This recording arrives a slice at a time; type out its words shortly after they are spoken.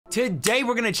Today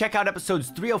we're gonna check out episodes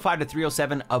 305 to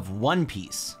 307 of One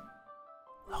Piece.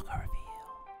 Logo reveal.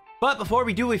 But before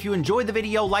we do, if you enjoyed the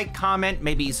video, like, comment,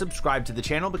 maybe subscribe to the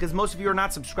channel, because most of you are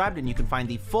not subscribed, and you can find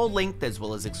the full length as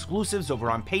well as exclusives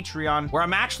over on Patreon, where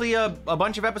I'm actually a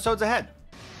bunch of episodes ahead.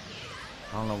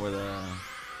 I don't know where the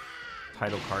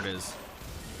title card is.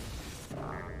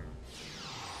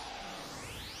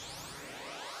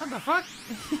 What the fuck?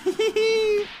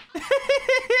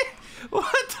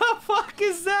 What the fuck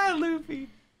is that, Luffy?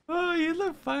 Oh, you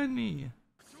look funny.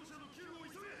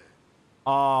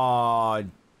 Aw,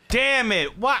 damn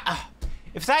it. What?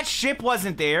 If that ship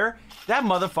wasn't there, that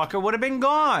motherfucker would have been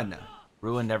gone.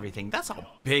 Ruined everything. That's a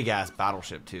big ass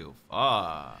battleship too.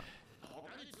 Are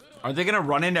they gonna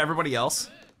run into everybody else?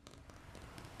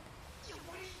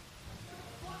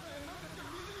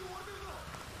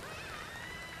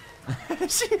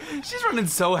 She's running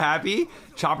so happy.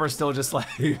 Chopper's still just like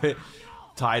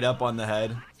tied up on the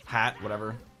head. Hat,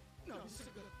 whatever.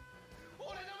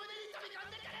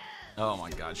 Oh my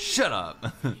god, shut up.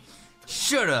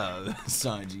 Shut up,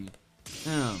 Sanji.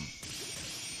 Man,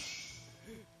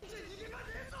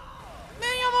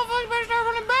 y'all motherfuckers better start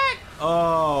running back.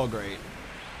 Oh, great.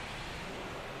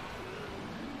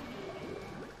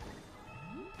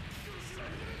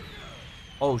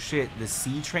 Oh shit, the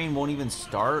sea train won't even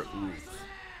start? Oof.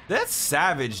 That's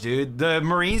savage, dude. The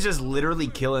Marines just literally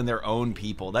killing their own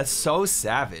people. That's so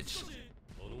savage.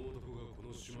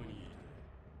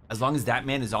 As long as that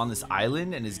man is on this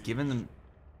island and is given them...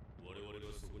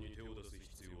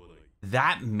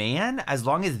 That man? As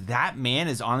long as that man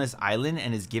is on this island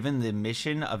and is given the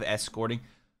mission of escorting...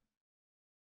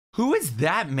 Who is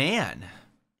that man?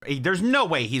 There's no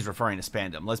way he's referring to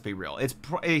Spandam. Let's be real.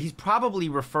 He's probably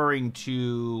referring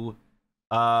to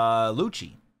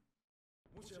Lucci.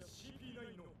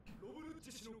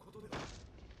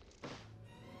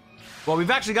 Well,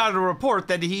 we've actually got a report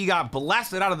that he got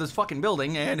blasted out of this fucking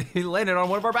building and he landed on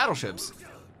one of our battleships.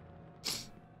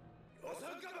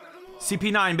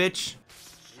 CP9, bitch.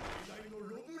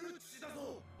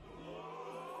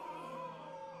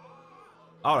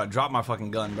 I would've dropped my fucking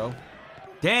gun, bro.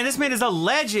 Damn, this man is a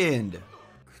legend.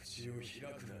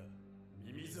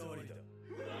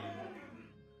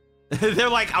 They're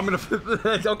like, I'm gonna,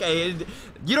 okay,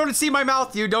 you don't see my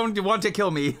mouth, you don't want to kill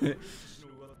me.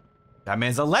 That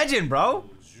man's a legend, bro.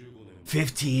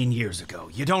 15 years ago.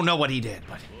 You don't know what he did,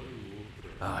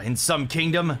 but in some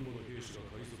kingdom.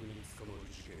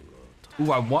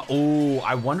 Ooh,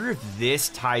 I wonder if this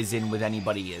ties in with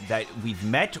anybody that we've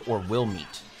met or will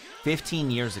meet.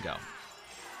 15 years ago.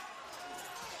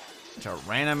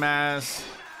 Random ass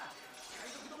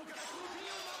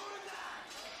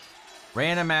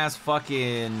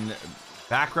fucking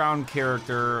background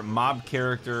character, mob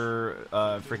character,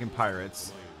 freaking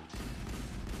pirates.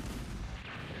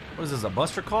 What is this, a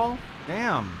buster call?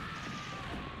 Damn.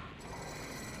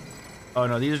 Oh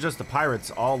no, these are just the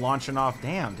pirates all launching off.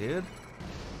 Damn, dude.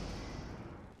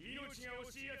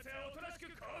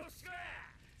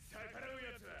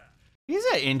 He's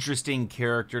an interesting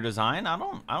character design. I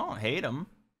don't hate him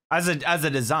as a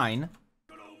design.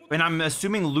 And I'm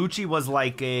assuming Lucci was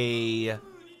like a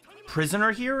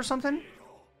prisoner here or something.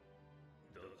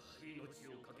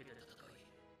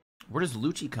 Where does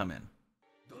Lucci come in?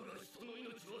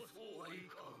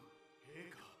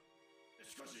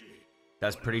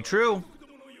 That's pretty true.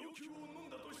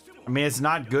 I mean, it's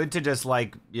not good to just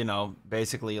like, you know,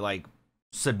 basically like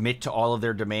submit to all of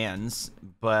their demands,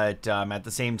 but at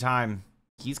the same time,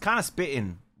 he's kind of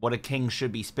spitting what a king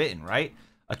should be spitting, right?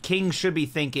 A king should be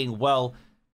thinking, well,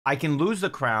 I can lose the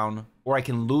crown, or I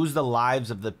can lose the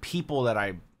lives of the people that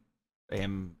I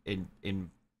am in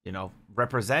you know,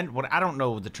 represent. What, I don't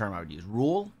know the term I would use,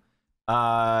 rule.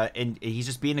 And he's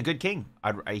just being a good king.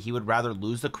 He would rather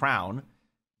lose the crown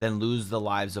than lose the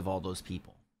lives of all those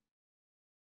people.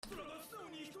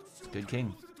 Good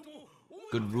king,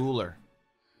 good ruler.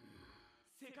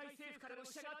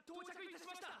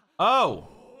 Oh!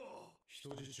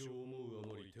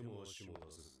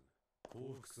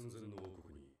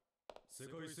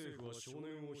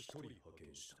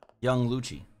 Young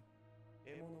Lucci.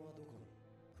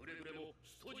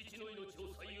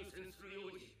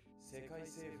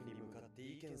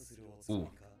 Ooh.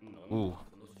 Ooh.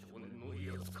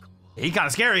 He kind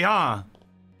of scary, huh?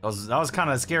 That was kind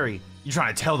of scary. You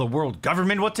trying to tell the world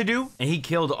government what to do? And he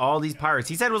killed all these pirates.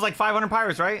 He said it was like 500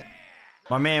 pirates, right?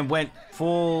 My man went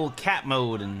full cat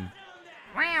mode and...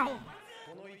 Wow.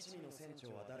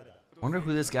 Wonder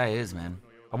who this guy is, man.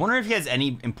 I wonder if he has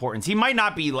any importance. He might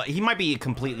not be, like, he might be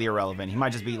completely irrelevant. He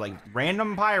might just be like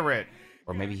random pirate.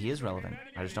 Or maybe he is relevant.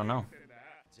 I just don't know.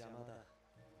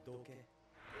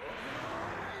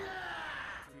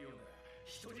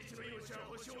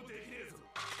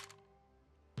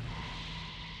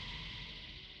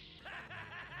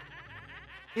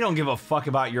 You don't give a fuck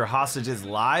about your hostages'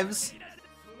 lives.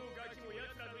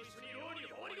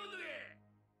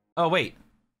 Oh, wait.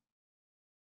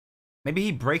 Maybe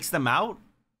he breaks them out?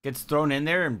 Gets thrown in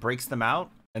there and breaks them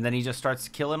out? And then he just starts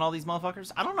killing all these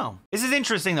motherfuckers? I don't know. This is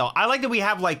interesting, though. I like that we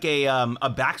have, like, a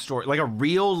backstory, like a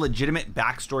real, legitimate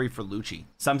backstory for Lucci.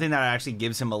 Something that actually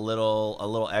gives him a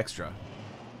little extra.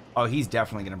 Oh, he's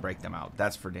definitely gonna break them out.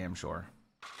 That's for damn sure.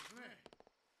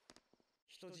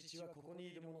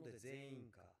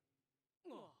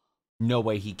 No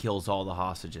way he kills all the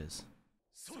hostages.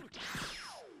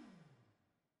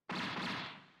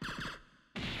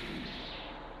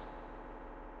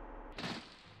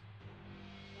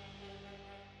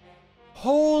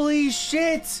 Holy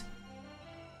shit!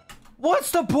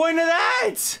 What's the point of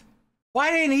that?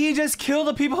 Why didn't he just kill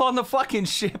the people on the fucking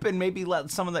ship and maybe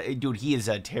let some of the... Dude, he is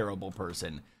a terrible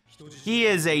person. He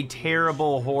is a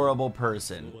terrible, horrible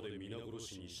person.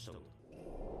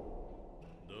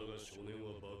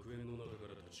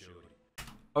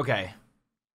 Okay.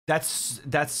 That's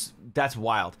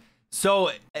wild.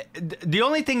 So the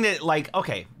only thing that, like,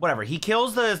 okay, whatever. He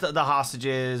kills the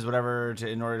hostages, whatever,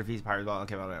 in order to defeat pirates.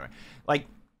 Okay, whatever. Like,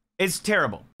 it's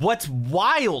terrible. What's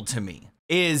wild to me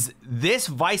is this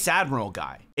vice admiral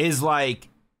guy is like,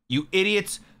 you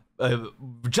idiots,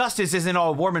 justice isn't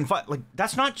all warm and fun. Like,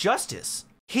 that's not justice.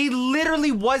 He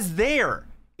literally was there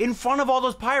in front of all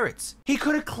those pirates. He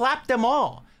could have clapped them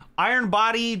all. Iron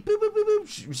bodied, boop, boop, boop,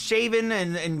 boop, shaven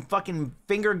and fucking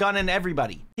finger gunning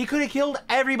everybody. He could have killed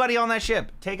everybody on that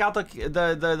ship. Take out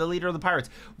the leader of the pirates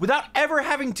without ever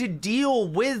having to deal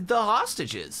with the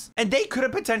hostages. And they could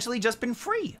have potentially just been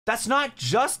free. That's not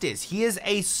justice. He is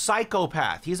a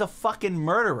psychopath. He's a fucking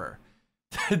murderer.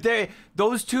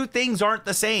 Those two things aren't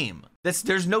the same.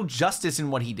 There's no justice in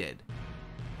what he did.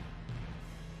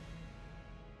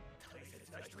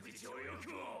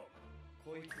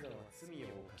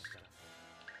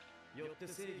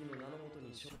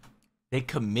 They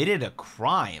committed a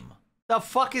crime. The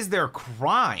fuck is their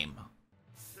crime?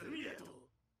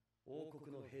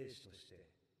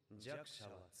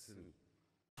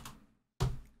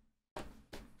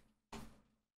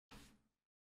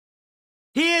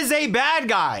 He is a bad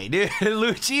guy, dude.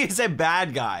 Lucci is a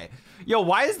bad guy. Yo,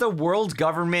 why is the world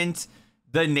government,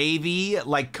 the Navy,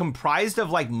 like comprised of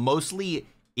like mostly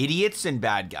idiots and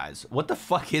bad guys? What the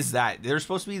fuck is that? They're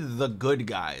supposed to be the good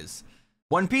guys.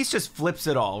 One Piece just flips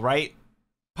it all, right?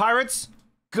 Pirates,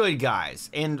 good guys,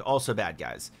 and also bad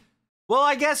guys. Well,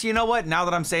 I guess, you know what? Now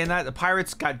that I'm saying that, the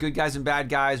pirates got good guys and bad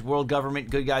guys. World government,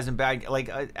 good guys and bad. Like,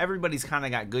 everybody's kind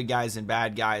of got good guys and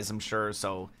bad guys, I'm sure.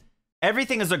 So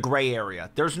everything is a gray area.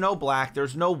 There's no black.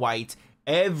 There's no white.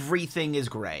 Everything is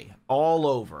gray. All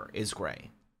over is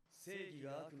gray.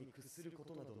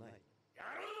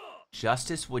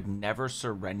 Justice would never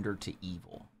surrender to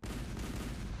evil.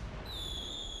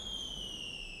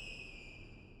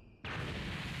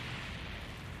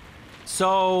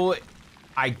 So,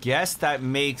 I guess that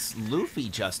makes Luffy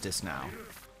justice now.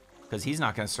 Because he's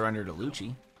not going to surrender to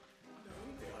Lucci.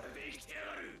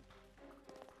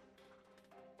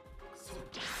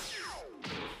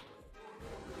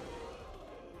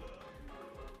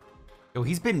 Yo,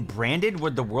 he's been branded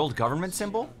with the world government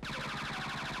symbol?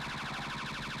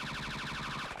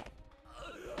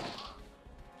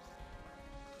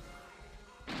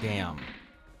 Damn.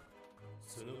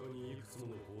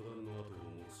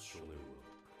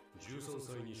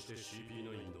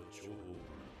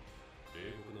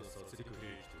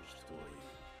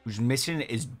 Whose mission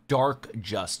is dark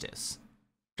justice.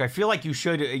 Which I feel like you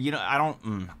should, you know, I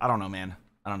don't know, man.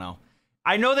 I don't know.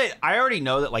 I already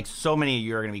know that like so many of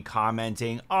you are going to be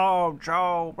commenting, oh,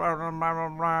 Joe, blah, blah, blah, blah,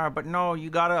 blah, but no,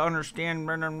 you got to understand,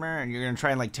 blah, blah, blah, and you're going to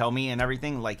try and like tell me and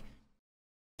everything. Like,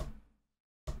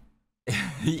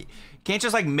 you can't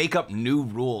just like make up new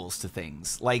rules to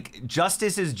things. Like,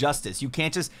 justice is justice. You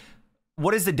can't just,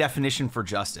 what is the definition for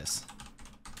justice?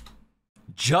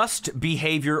 Just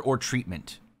behavior or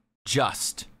treatment.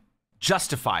 Just.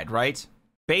 Justified, right?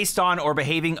 Based on or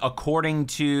behaving according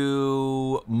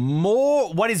to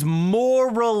what is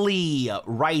morally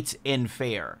right and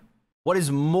fair. What is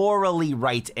morally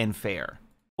right and fair?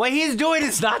 What he's doing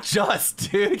is not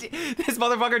just, dude. This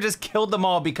motherfucker just killed them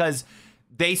all because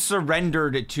they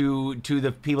surrendered to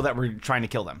the people that were trying to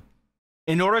kill them.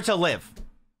 In order to live.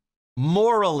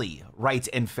 Morally right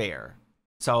and fair.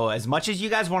 So as much as you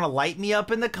guys want to light me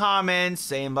up in the comments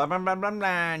saying blah, blah, blah, blah,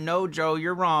 blah, no, Joe,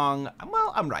 you're wrong.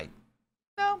 Well, I'm right.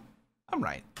 No, I'm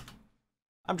right.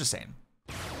 I'm just saying.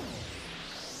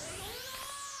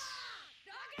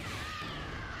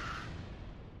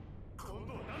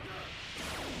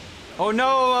 Oh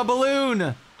no, a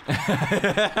balloon!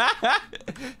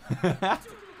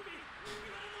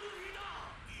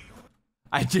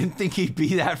 I didn't think he'd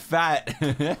be that fat.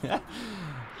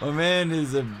 My man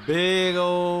is a big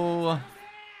old,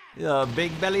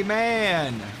 big belly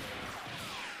man.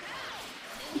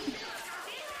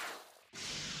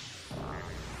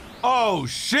 Oh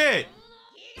shit!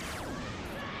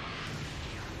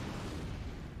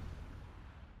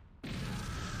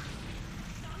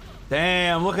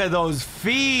 Damn, look at those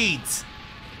feet!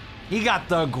 He got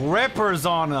the grippers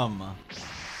on him.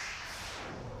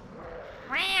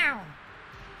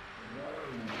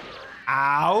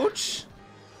 Ouch!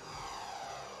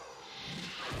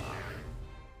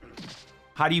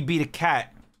 How do you beat a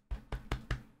cat?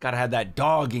 Gotta have that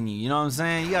dog in you, you know what I'm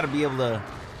saying? You gotta be able to...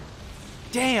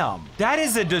 Damn, that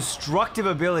is a destructive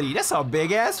ability. That's a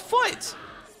big ass foot.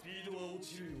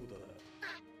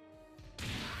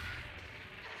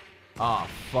 Oh,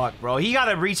 fuck, bro. He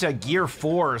gotta reach a gear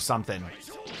 4 or something.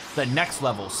 The next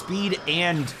level, speed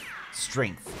and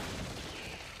strength.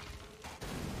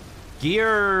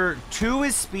 Gear 2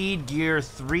 is speed, gear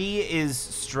 3 is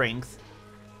strength.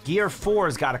 Gear 4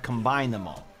 has gotta combine them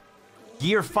all.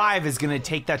 Gear 5 is gonna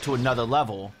take that to another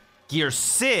level. Gear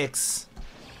 6...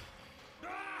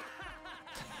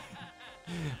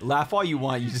 Laugh all you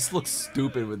want, you just look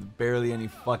stupid with barely any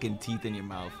fucking teeth in your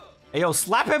mouth. Hey, yo,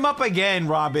 slap him up again,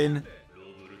 Robin.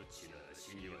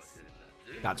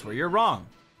 That's where you're wrong.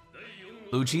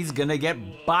 Lucci's gonna get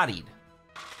bodied.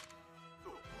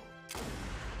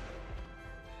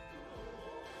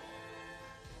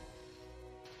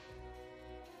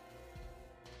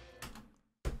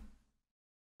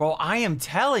 Bro, I am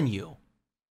telling you,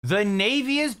 the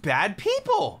Navy is bad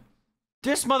people.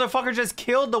 This motherfucker just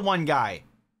killed the one guy.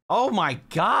 Oh my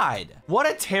god. What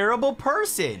a terrible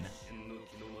person.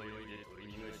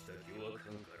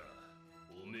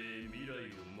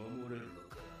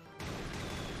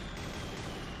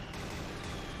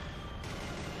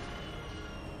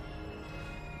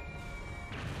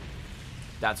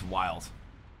 That's wild.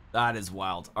 That is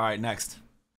wild. All right, next.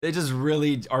 They just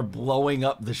really are blowing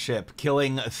up the ship,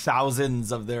 killing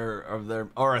thousands of their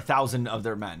 1,000 of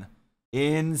their men.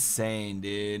 Insane,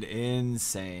 dude.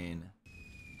 Insane.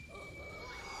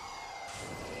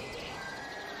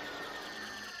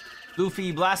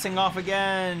 Luffy blasting off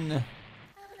again.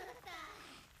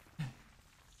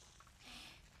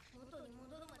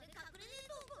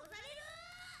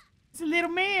 He's a little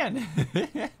man.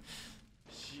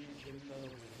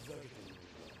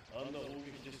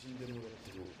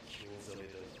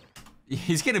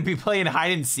 He's gonna be playing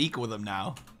hide and seek with him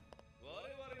now.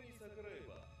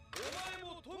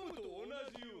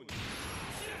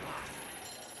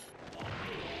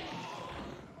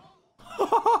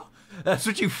 That's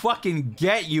what you fucking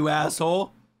get, you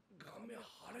asshole.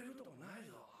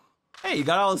 Hey, you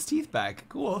got all his teeth back.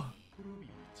 Cool.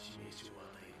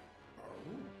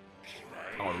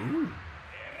 Oh.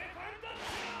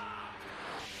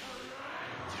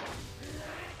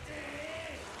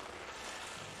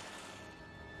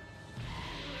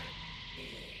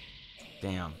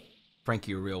 Damn.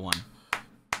 Frankie, a real one.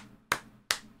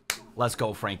 Let's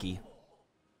go, Frankie.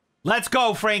 Let's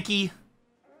go, Frankie.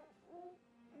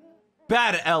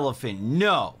 Bad elephant,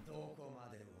 no.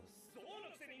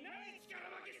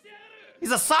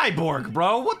 He's a cyborg,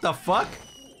 bro. What the fuck?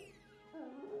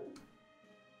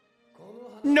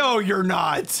 No, you're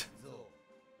not.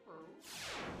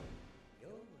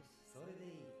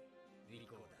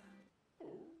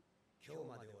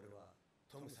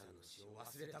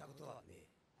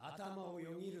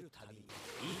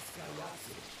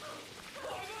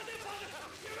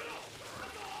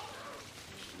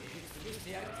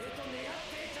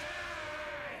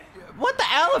 What the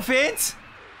elephant?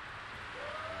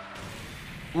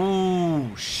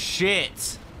 Ooh,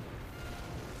 shit.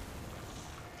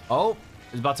 Oh,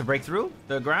 he's about to break through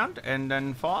the ground and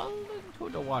then fall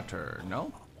into the water.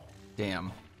 No?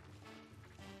 Damn.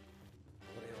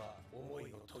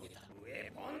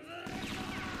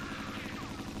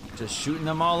 Just shooting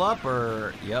them all up,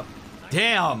 or... Yep.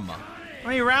 Damn! How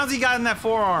many rounds he got in that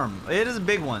forearm? It is a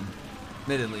big one,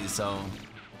 admittedly, so...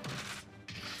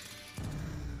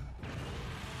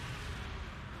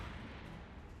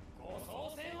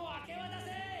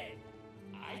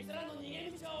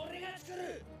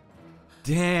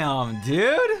 Damn,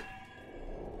 dude!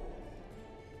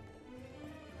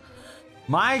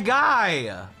 My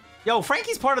guy! Yo,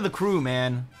 Frankie's part of the crew,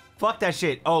 man. Fuck that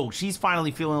shit. Oh, she's finally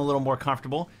feeling a little more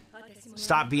comfortable.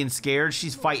 Stop being scared.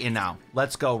 She's fighting now.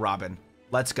 Let's go, Robin.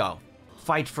 Let's go.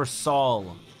 Fight for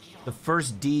Saul. The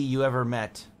first D you ever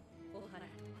met.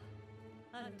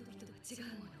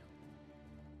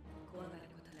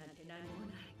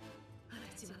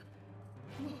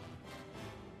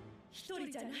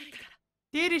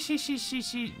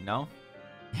 No?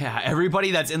 Yeah,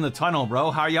 everybody that's in the tunnel,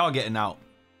 bro. How are y'all getting out?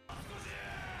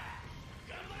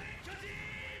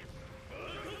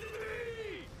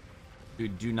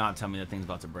 Dude, do not tell me that thing's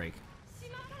about to break.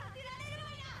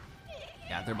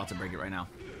 Yeah, they're about to break it right now.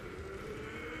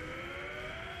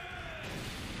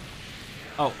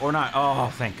 Oh, or not.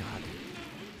 Oh, thank God.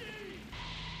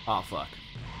 Oh, fuck.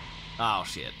 Oh,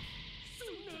 shit.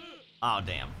 Oh,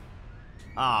 damn.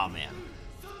 Oh, man.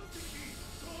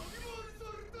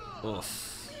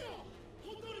 Oof.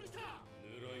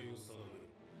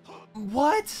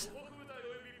 What?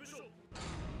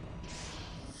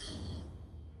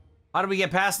 How do we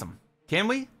get past them? Can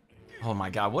we? Oh my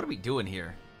God, what are we doing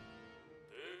here?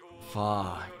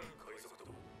 Fuck.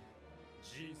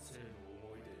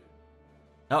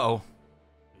 Uh-oh.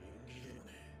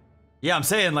 Yeah, I'm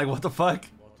saying, like, what the fuck?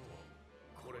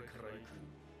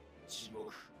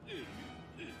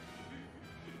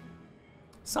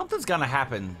 Something's gonna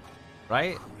happen,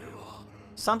 right?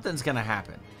 Something's gonna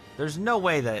happen. There's no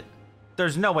way they're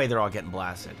all getting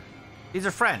blasted. These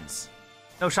are friends.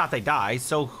 No shot they die,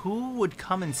 so who would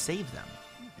come and save them?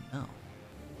 I don't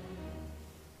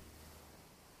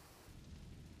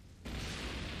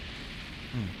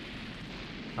even know.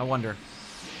 I wonder.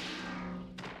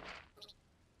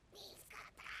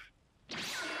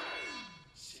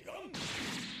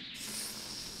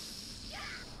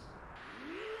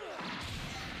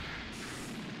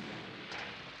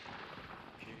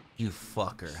 You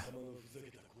fucker.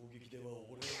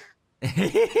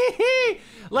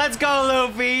 Let's go,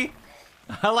 Luffy!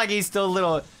 I like he's still a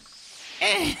little...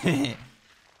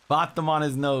 Bopped him on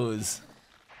his nose.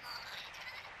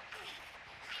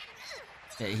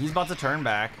 Yeah, he's about to turn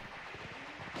back.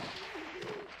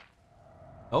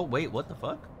 Oh, wait, what the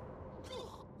fuck?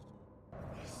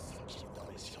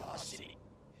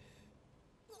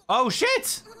 Oh,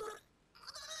 shit!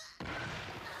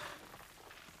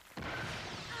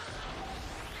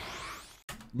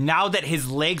 Now that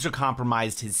his legs are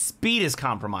compromised, his speed is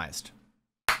compromised.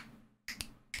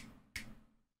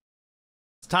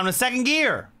 It's time to second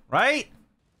gear, right?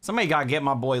 Somebody gotta get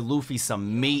my boy Luffy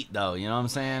some meat, though. You know what I'm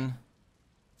saying?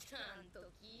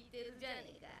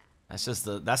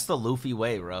 That's the Luffy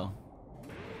way, bro.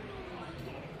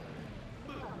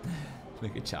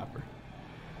 Look at Chopper.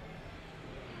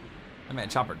 I mean,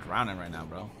 Chopper drowning right now,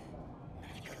 bro.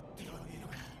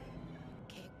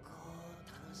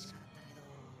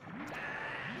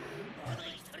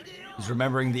 He's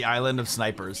remembering the island of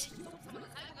snipers.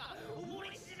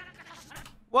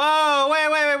 Whoa,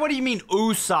 wait, what do you mean,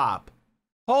 Usopp?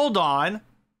 Hold on.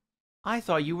 I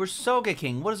thought you were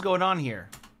Sogeking. What is going on here?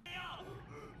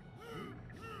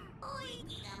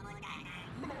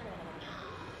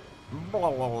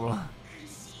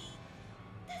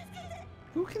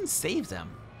 Who can save them?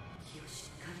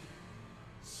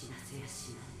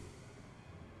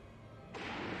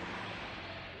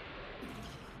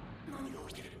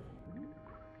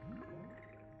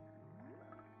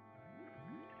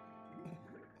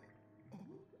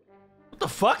 What the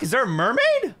fuck? Is there a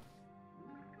mermaid?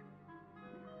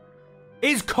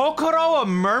 Is Kokoro a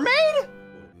mermaid?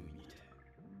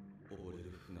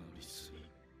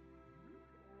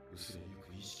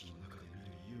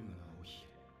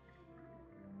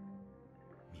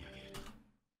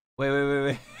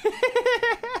 Wait.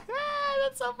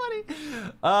 That's so funny.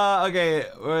 Okay,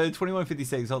 we're at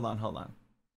 2156. Hold on.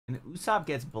 And Usopp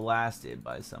gets blasted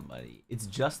by somebody. It's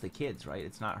just the kids, right?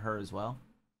 It's not her as well.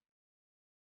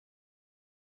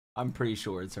 I'm pretty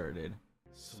sure it's her, dude.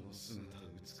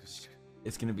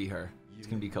 It's gonna be her. It's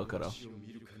gonna be Kokoro.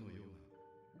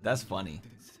 That's funny.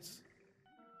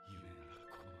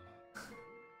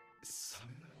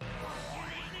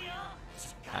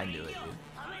 I knew it, dude.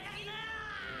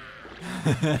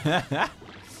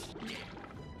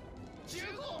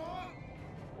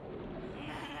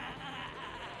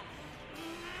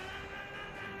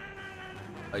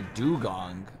 A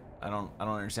dugong? I don't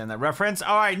understand that reference.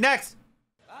 All right, next.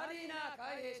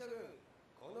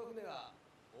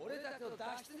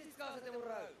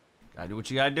 Gotta do what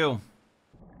you gotta do.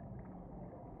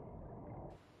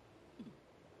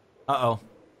 Uh-oh.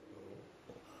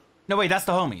 No, wait, that's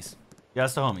the homies. Yeah,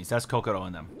 that's the homies. That's Kokoro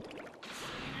and them.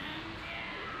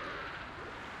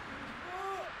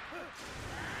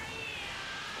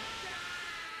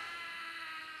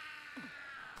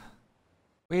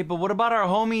 Wait, but what about our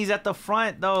homies at the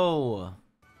front, though?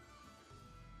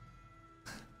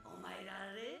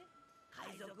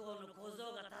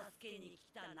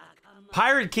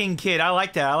 Pirate King Kid. I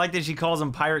like that. I like that she calls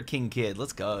him Pirate King Kid.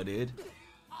 Let's go, dude.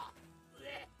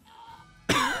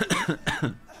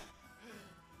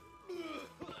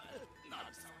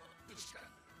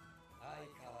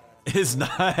 It's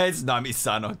not. It's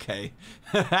Nami-san. Okay,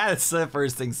 that's the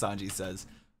first thing Sanji says,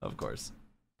 of course.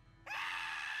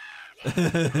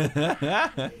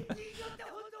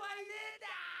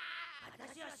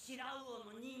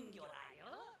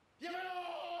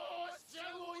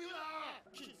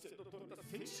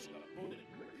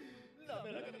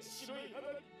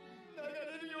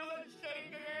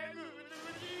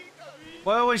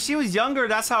 Well, when she was younger,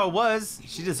 that's how it was.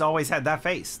 She just always had that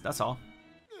face. That's all.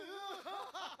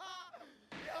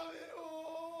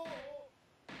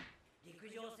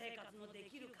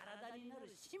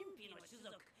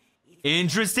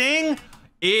 Interesting.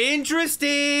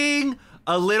 Interesting.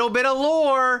 A little bit of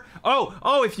lore.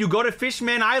 Oh, if you go to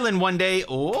Fishman Island one day,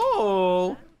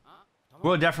 oh,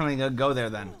 we'll definitely go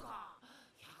there then.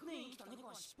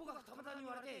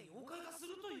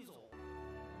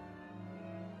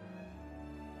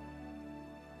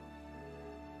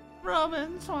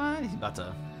 Robin Swan. He's about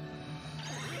to.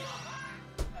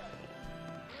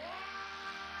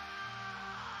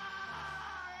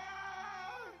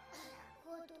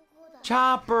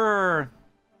 Chopper!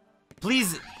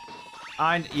 Please.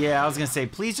 Yeah, I was gonna say,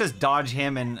 please just dodge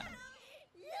him and.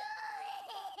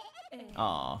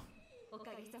 Aw.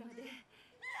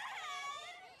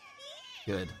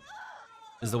 Good.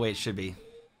 This is the way it should be.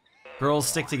 Girls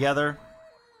stick together.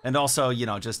 And also, you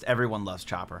know, just everyone loves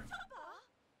Chopper.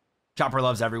 Chopper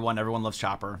loves everyone. Everyone loves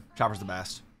Chopper. Chopper's the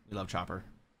best. We love Chopper.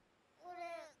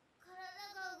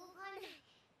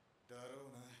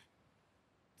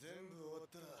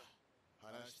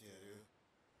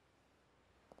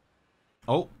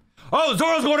 Oh. Oh,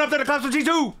 Zoro's going up there to class with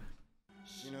G2!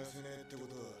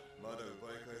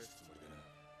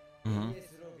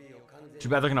 Too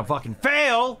bad they're gonna fucking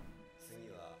fail!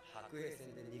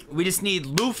 We just need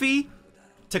Luffy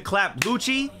to clap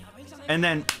Lucci, and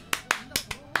then...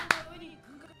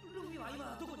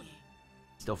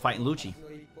 Still fighting Lucci.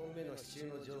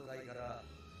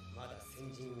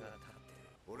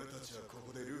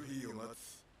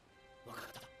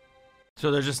 So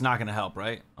they're just not gonna help,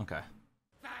 right? Okay.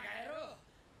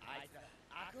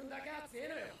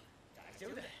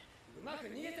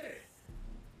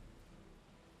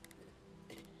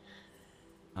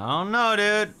 I don't know,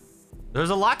 dude. There's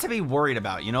a lot to be worried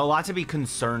about, you know, a lot to be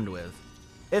concerned with.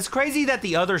 It's crazy that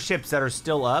the other ships that are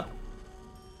still up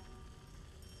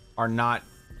are not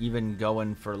even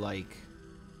going for, like,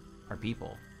 our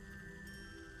people.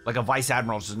 Like, a vice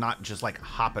admiral's just not just, like,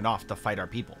 hopping off to fight our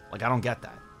people. Like, I don't get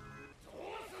that.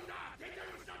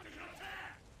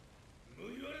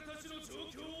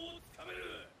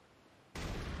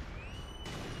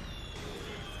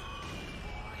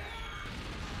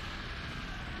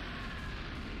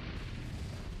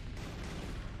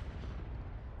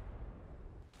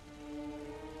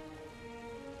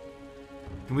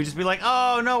 Can we just be like,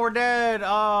 oh no, we're dead.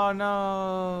 Oh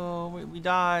no, we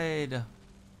died.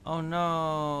 Oh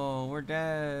no, we're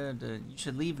dead. You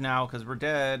should leave now because we're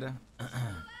dead.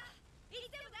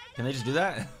 Can they just do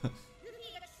that?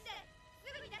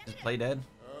 Just play dead?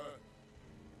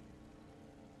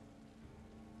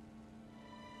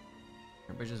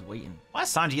 Everybody's just waiting. Why is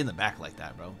Sanji in the back like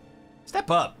that, bro?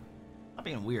 Step up. Not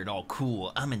being weird, all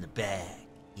cool. I'm in the back.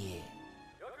 Yeah.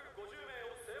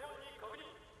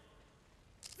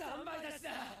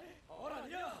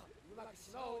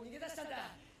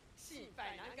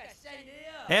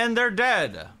 And they're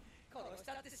dead.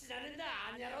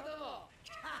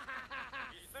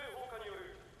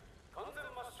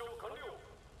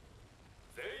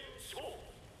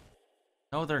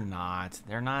 No, they're not.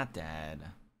 They're not dead.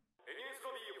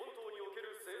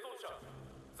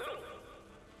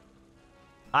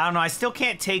 I don't know. I still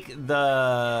can't take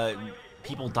the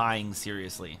people dying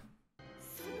seriously.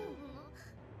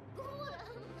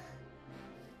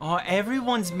 Oh,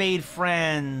 everyone's made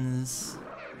friends.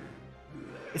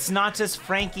 It's not just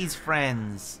Frankie's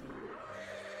friends.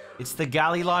 It's the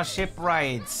Galileo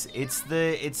shipwrights. It's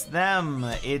them.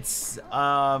 It's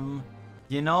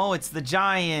you know, it's the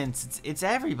giants. It's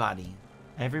everybody.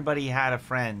 Everybody had a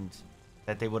friend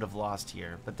that they would have lost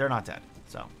here, but they're not dead.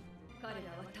 So.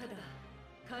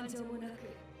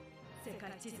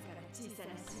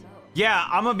 Yeah,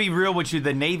 I'm gonna be real with you.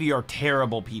 The Navy are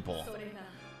terrible people.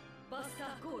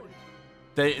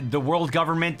 The world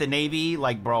government, the Navy,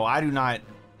 like, bro, I do not.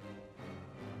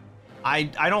 I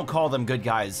don't call them good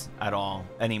guys at all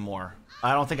anymore.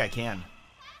 I don't think I can.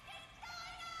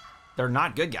 They're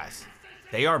not good guys.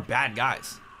 They are bad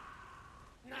guys.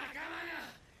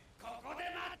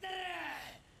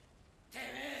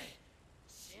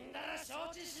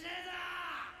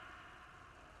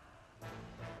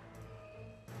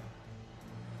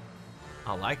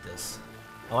 I like this.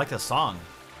 I like this song.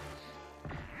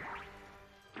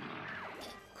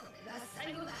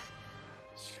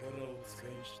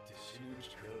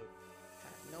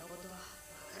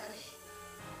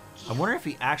 I wonder if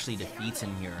he actually defeats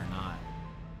him here or not.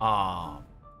 Oh,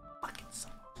 fucking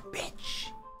son of a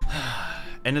bitch.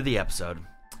 End of the episode.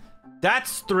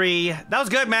 That's 3. That was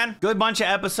good, man. Good bunch of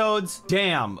episodes.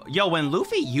 Damn. Yo, when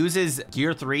Luffy uses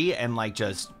Gear 3 and like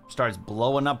just starts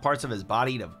blowing up parts of his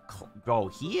body to go,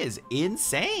 he is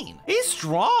insane. He's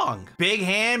strong. Big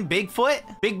hand, big foot,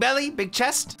 big belly, big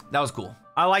chest. That was cool.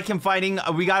 I like him fighting.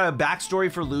 We got a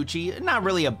backstory for Lucci. Not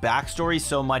really a backstory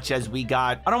so much as we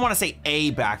got, I don't want to say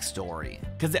a backstory,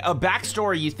 because a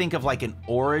backstory, you think of like an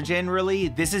origin, really.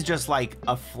 This is just like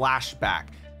a flashback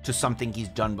to something he's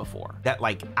done before that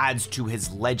like adds to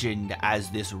his legend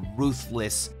as this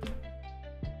ruthless,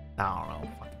 I don't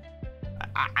know.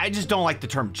 I just don't like the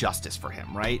term justice for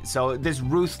him, right? So this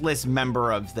ruthless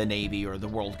member of the Navy or the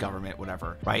world government,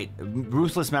 whatever, right?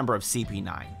 Ruthless member of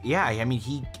CP9. Yeah, I mean,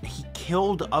 he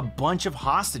killed a bunch of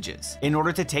hostages in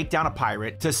order to take down a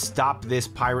pirate, to stop this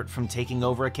pirate from taking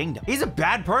over a kingdom. He's a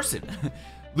bad person.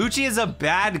 Lucci is a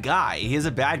bad guy. He is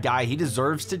a bad guy. He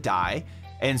deserves to die.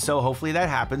 And so hopefully that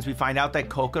happens. We find out that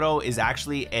Kokoro is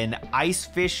actually an ice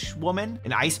fish woman,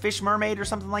 an ice fish mermaid or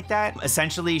something like that.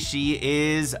 Essentially, she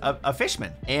is a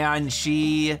fishman. And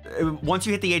she, once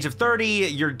you hit the age of 30,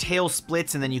 your tail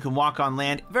splits and then you can walk on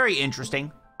land. Very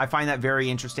interesting. I find that very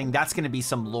interesting. That's going to be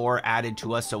some lore added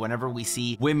to us. So whenever we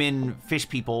see women fish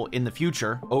people in the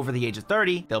future over the age of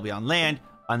 30, they'll be on land.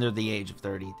 Under the age of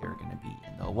 30, they're going to be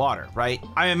in the water, right?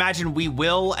 I imagine we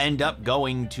will end up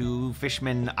going to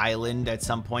Fishman Island at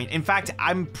some point. In fact,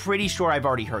 I'm pretty sure I've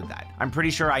already heard that. I'm pretty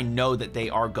sure I know that they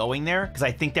are going there because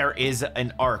I think there is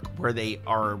an arc where they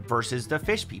are versus the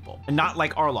fish people. And not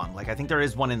like Arlong. Like, I think there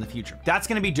is one in the future. That's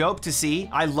going to be dope to see.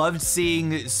 I loved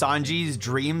seeing Sanji's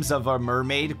dreams of a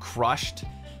mermaid crushed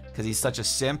because he's such a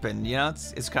simp, and you know,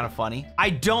 it's kind of funny. I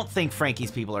don't think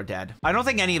Frankie's people are dead. I don't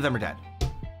think any of them are dead.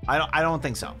 I don't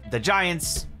think so. The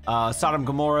giants, Sodom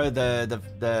Gomorrah,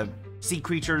 the sea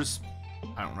creatures,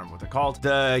 I don't remember what they're called.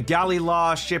 The galley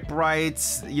law,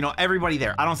 shipwrights, you know, everybody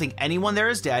there. I don't think anyone there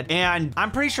is dead. And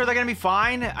I'm pretty sure they're gonna be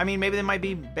fine. I mean, maybe they might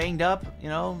be banged up, you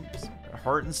know,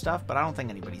 hurt and stuff, but I don't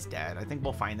think anybody's dead. I think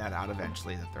we'll find that out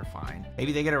eventually that they're fine.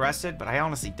 Maybe they get arrested, but I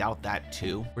honestly doubt that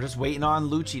too. We're just waiting on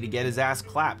Lucci to get his ass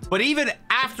clapped. But even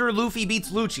after Luffy beats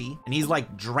Lucci and he's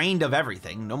like drained of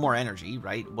everything, no more energy,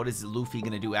 right? What is Luffy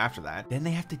gonna do after that? Then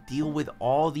they have to deal with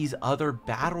all these other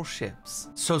battleships.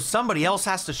 So somebody else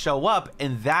has to show up,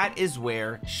 and that is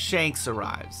where Shanks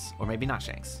arrives. Or maybe not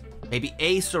Shanks. Maybe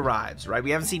Ace arrives, right?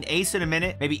 We haven't seen Ace in a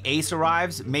minute. Maybe Ace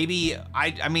arrives. Maybe,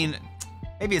 I mean,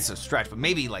 maybe it's a stretch, but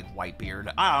maybe like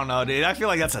Whitebeard. I don't know, dude. I feel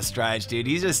like that's a stretch, dude.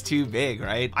 He's just too big,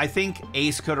 right? I think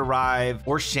Ace could arrive,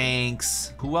 or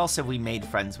Shanks. Who else have we made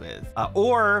friends with?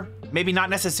 Or maybe not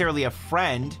necessarily a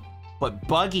friend, but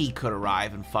Buggy could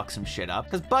arrive and fuck some shit up,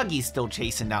 because Buggy's still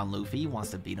chasing down Luffy. He wants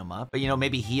to beat him up. But you know,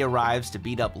 maybe he arrives to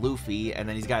beat up Luffy, and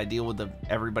then he's got to deal with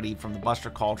everybody from the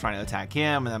Buster Call trying to attack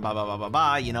him, and then blah, blah, blah, blah,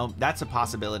 blah. You know, that's a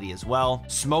possibility as well.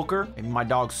 Smoker, maybe my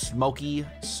dog Smokey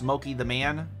the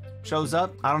man shows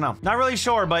up. I don't know. Not really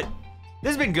sure, but this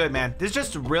has been good, man. This is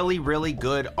just a really, really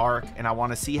good arc, and I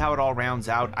want to see how it all rounds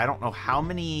out. I don't know how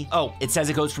many. Oh, it says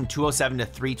it goes from 207 to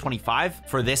 325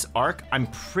 for this arc. I'm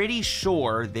pretty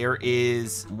sure there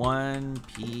is One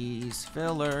Piece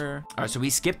filler. All right, so we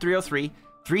skipped 303.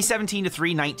 317 to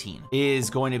 319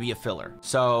 is going to be a filler.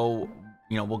 So,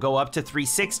 you know, we'll go up to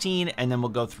 316, and then we'll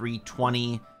go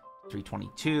 320,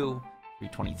 322,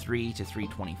 323 to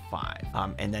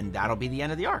 325, and then that'll be the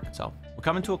end of the arc. So we're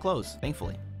coming to a close,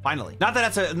 thankfully, finally. Not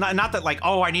that that's not that like,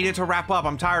 oh, I needed to wrap up,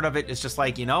 I'm tired of it. It's just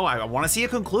like, you know, I want to see a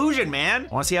conclusion, man.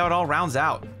 I want to see how it all rounds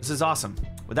out. This is awesome.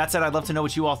 With that said, I'd love to know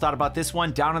what you all thought about this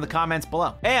one down in the comments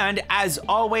below. And as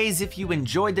always, if you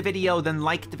enjoyed the video, then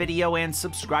like the video and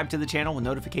subscribe to the channel with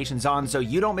notifications on so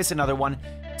you don't miss another one.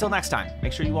 Until next time,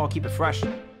 make sure you all keep it fresh.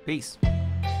 Peace.